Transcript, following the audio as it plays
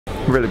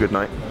really good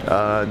night,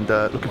 and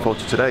looking forward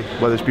to today.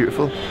 Weather's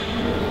beautiful.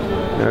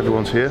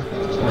 Everyone's here.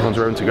 Everyone's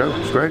ready to go.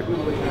 It's great.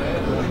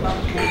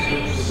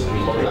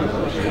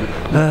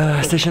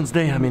 Sessions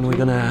day. I mean, we're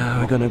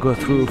gonna go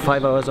through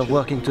 5 hours of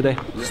working today,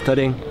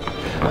 studying.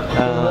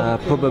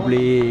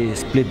 Probably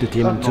split the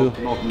team in two,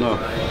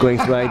 going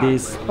through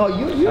IDs,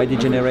 ID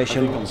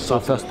generation. So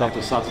first off,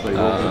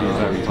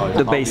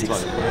 the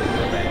basics.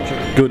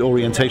 Good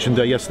orientation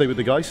day yesterday with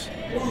the guys.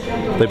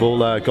 They've all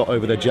got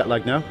over their jet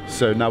lag now,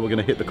 so now we're going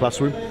to hit the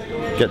classroom,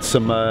 get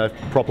some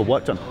proper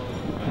work done.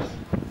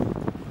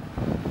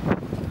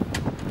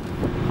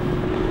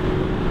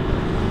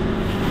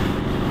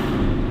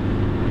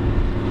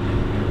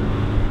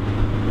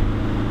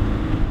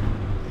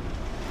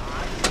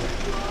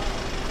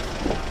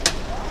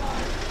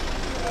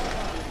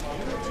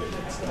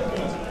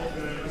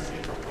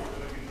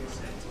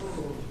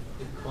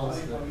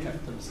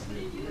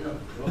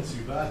 Not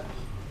too bad.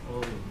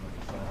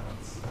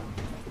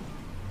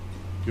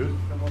 Good.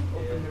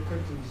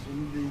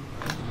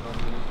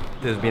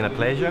 It's been a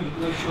pleasure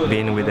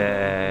being with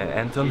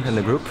Anton and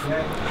the group,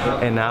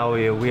 and now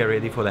we are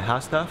ready for the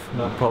hard stuff.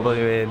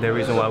 Probably the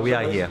reason why we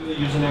are here.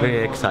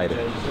 Very excited.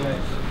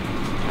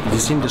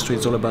 This industry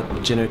is all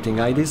about generating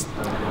IDs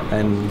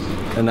and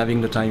having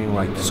the timing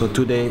right. So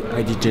today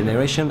ID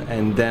generation,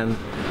 and then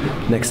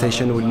next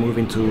session we'll move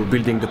into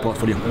building the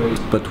portfolio.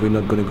 But we're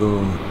not going to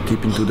go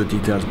deep into the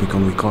details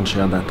because we can't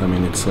share that. I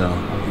mean, it's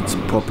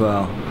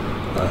proper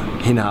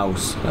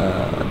in-house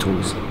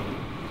tools.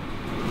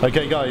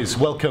 Okay guys,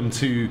 welcome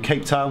to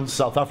Cape Town,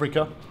 South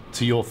Africa,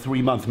 to your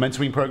 3-month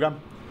mentoring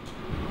program.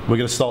 We're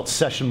going to start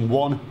session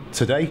 1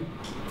 today.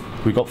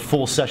 We've got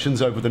 4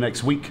 sessions over the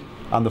next week,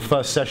 and the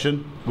first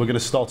session we're going to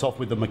start off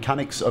with the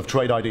mechanics of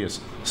trade ideas.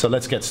 So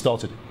let's get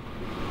started.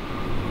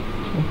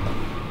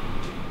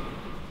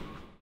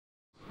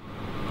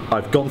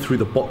 I've gone through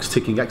the box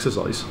ticking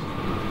exercise.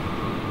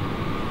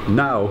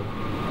 Now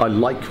I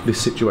like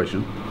this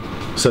situation,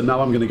 so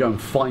now I'm going to go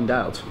and find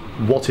out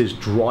what is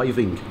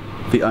driving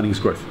the earnings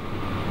growth.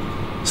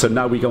 So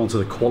now we go on to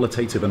the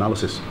qualitative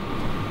analysis.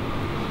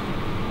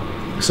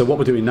 So what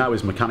we're doing now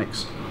is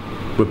mechanics.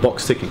 We're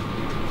box ticking,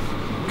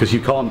 because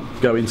you can't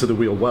go into the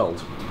real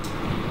world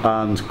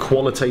and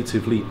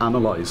qualitatively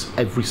analyze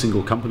every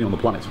single company on the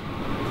planet.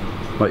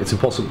 Right, it's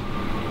impossible.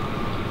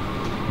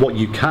 What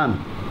you can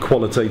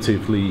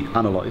qualitatively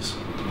analyze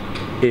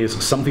is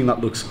something that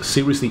looks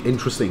seriously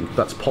interesting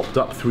that's popped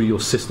up through your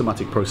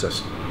systematic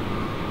process,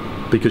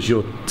 because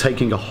you're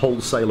taking a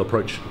wholesale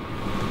approach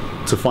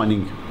to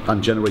finding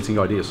and generating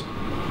ideas.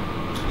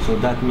 So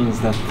that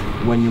means that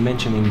when you're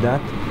mentioning that,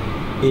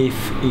 if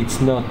it's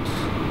not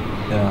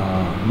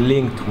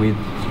linked with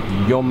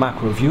your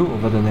macro view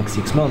over the next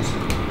 6 months,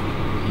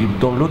 you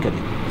don't look at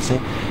it. See?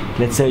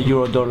 Let's say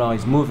euro dollar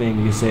is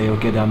moving, you say,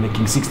 okay, they're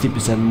making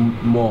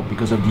 60% more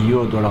because of the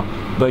euro dollar,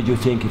 but you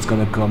think it's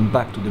going to come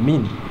back to the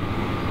mean.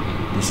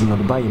 This is not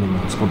a buy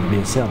anymore, it's probably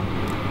a sell.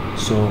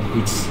 So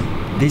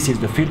this is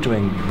the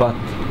filtering, but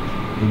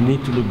you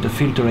need to look the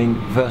filtering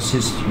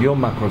versus your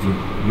macro view,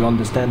 your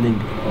understanding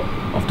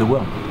of the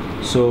world.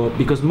 So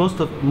because most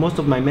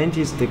of my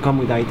mentees, they come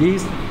with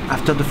ideas.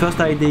 After the first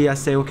idea, I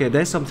say, okay,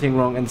 there's something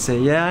wrong, and say,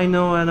 yeah, I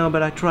know,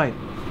 but I tried.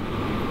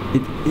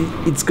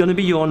 It's going to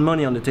be your own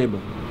money on the table.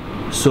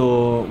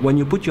 So when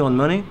you put your own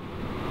money,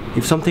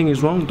 if something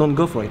is wrong, don't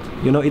go for it.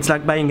 You know, it's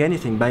like buying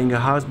anything, buying a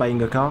house,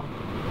 buying a car.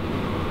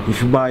 If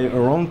you buy a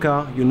wrong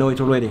car, you know it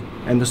already.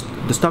 And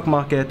the stock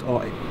market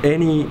or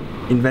any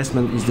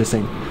investment is the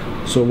same.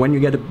 So when you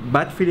get a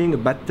bad feeling, a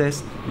bad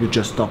test, you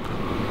just stop.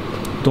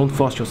 Don't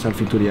force yourself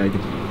into the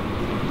idea.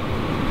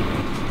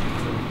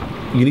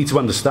 You need to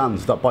understand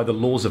that by the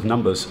laws of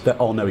numbers, there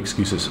are no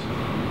excuses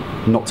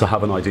not to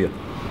have an idea.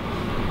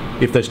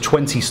 If there's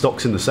 20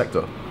 stocks in the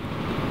sector,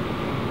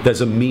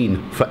 there's a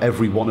mean for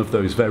every one of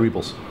those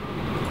variables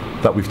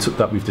that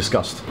we've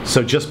discussed.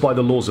 So just by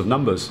the laws of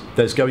numbers,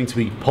 there's going to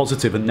be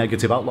positive and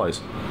negative outliers.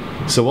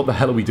 So what the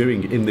hell are we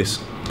doing in this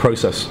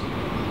process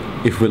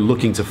if we're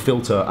looking to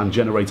filter and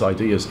generate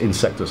ideas in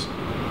sectors?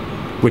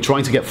 We're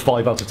trying to get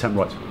 5 out of 10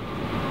 right.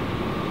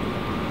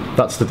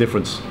 That's the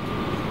difference.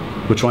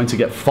 We're trying to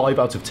get 5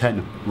 out of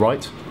 10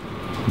 right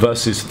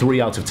versus 3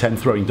 out of 10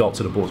 throwing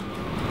darts at a board.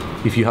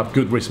 If you have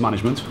good risk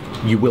management,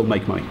 you will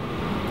make money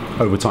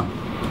over time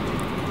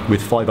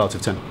with 5 out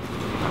of 10,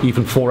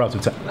 even 4 out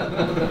of 10.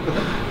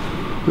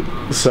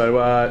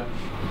 So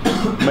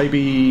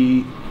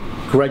maybe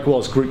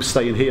Gregoire's group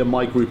stay in here,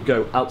 my group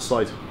go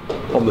outside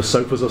on the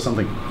sofas or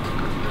something.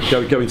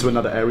 Go into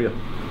another area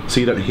so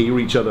you don't hear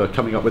each other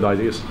coming up with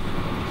ideas.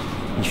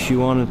 If you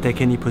want to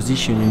take any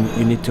position,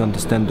 you need to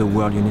understand the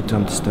world, you need to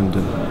understand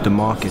the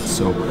market.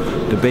 So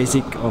the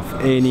basic of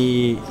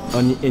any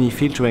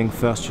filtering,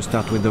 first you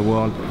start with the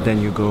world,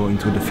 then you go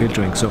into the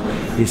filtering. So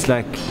it's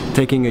like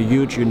taking a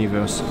huge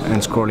universe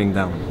and scrolling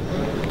down.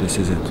 This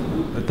is it.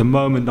 At the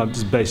moment, I'm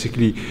just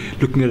basically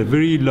looking at a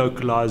very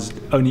localized,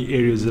 only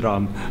areas that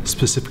I'm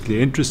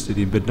specifically interested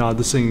in. But now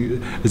this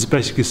thing is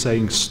basically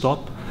saying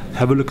stop,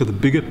 have a look at the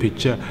bigger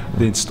picture,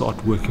 then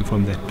start working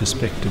from that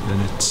perspective.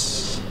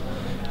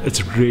 And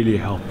it's really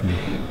helped me.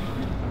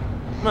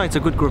 No, it's a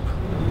good group.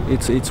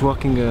 It's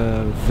working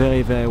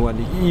very, very well.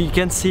 You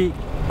can see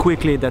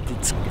quickly that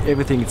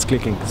everything is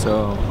clicking.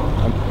 So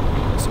I'm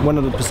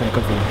 100%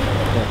 confident.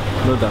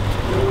 Yeah, no doubt.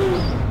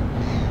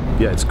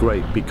 Yeah, it's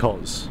great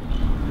because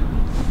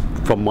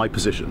from my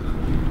position,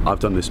 I've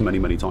done this many,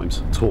 many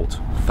times, taught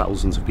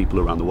thousands of people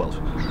around the world.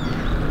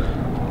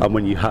 And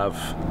when you have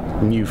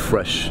new,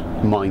 fresh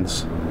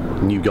minds,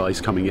 new guys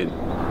coming in,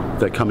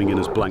 they're coming in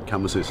as blank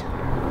canvases.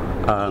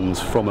 And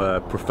from a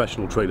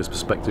professional trader's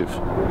perspective,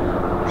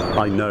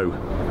 I know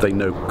they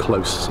know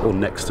close or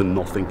next to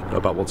nothing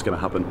about what's going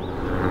to happen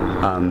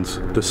and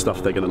the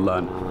stuff they're going to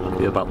learn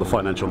about the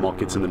financial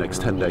markets in the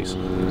next 10 days.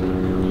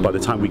 By the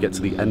time we get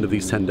to the end of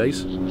these 10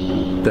 days,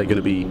 they're going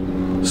to be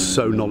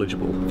so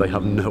knowledgeable, they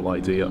have no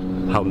idea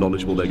how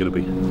knowledgeable they're going to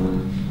be.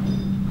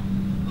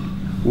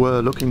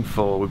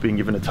 We've been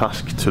given a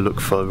task to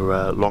look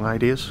for long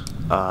ideas.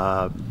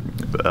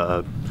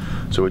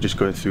 So we're just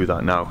going through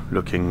that now,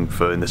 looking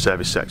for in the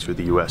service sector of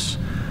the US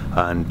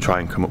and try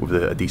and come up with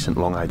a decent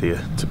long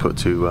idea to put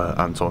to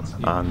Anton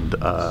and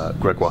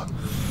Gregoire.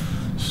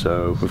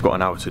 So we've got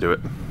an hour to do it.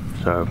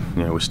 So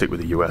we'll stick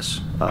with the US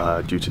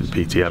due to the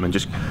PTM and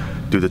just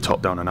do the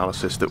top-down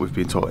analysis that we've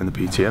been taught in the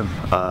PTM.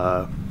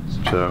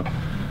 So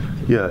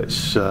yeah,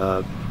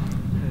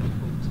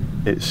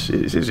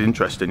 it's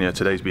interesting.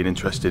 Today's been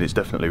interesting. It's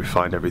definitely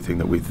refined everything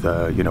that we've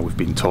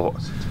been taught,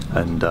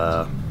 and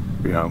a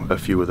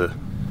few of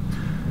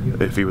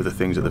the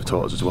things that they've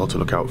taught us as well to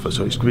look out for.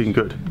 So it's been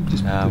good.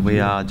 We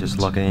are just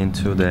logging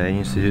into the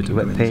Institute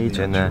webpage,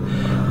 and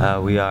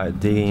we are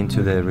digging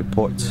into the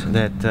reports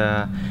that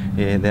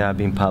they are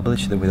being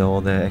published with all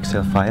the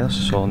Excel files.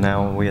 So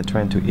now we are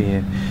trying to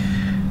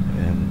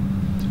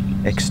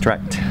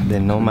extract the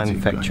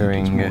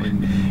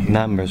non-manufacturing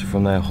numbers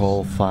from the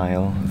whole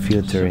file,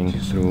 filtering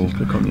through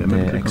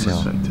the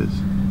Excel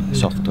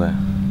software.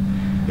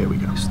 Here we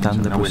go.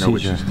 Standard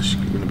procedure.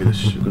 We're going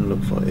to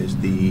look for is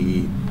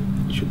the.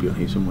 It should be on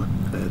here somewhere.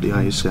 The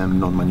ISM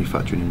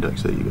non-manufacturing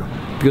index. There you go.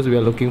 Because we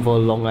are looking for a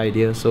long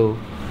idea, so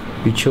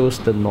we chose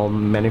the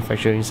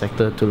non-manufacturing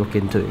sector to look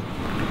into it.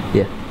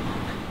 Yeah.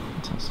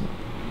 Fantastic.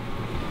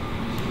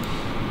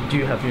 Do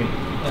you have your?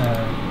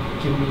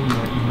 Give me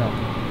your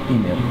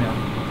email,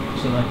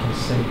 so that I can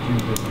send you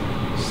the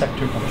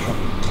sector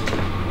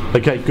construct.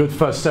 Okay, good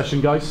first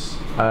session, guys.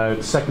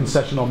 Second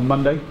session on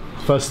Monday.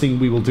 First thing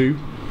we will do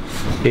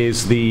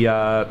is the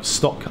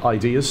stock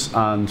ideas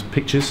and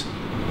pictures,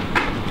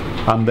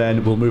 and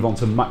then we'll move on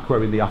to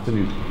macro in the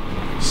afternoon.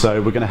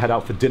 So we're going to head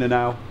out for dinner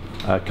now.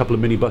 A couple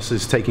of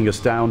minibuses taking us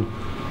down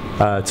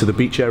to the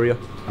beach area,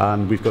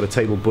 and we've got a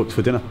table booked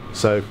for dinner.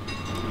 So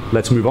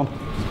let's move on.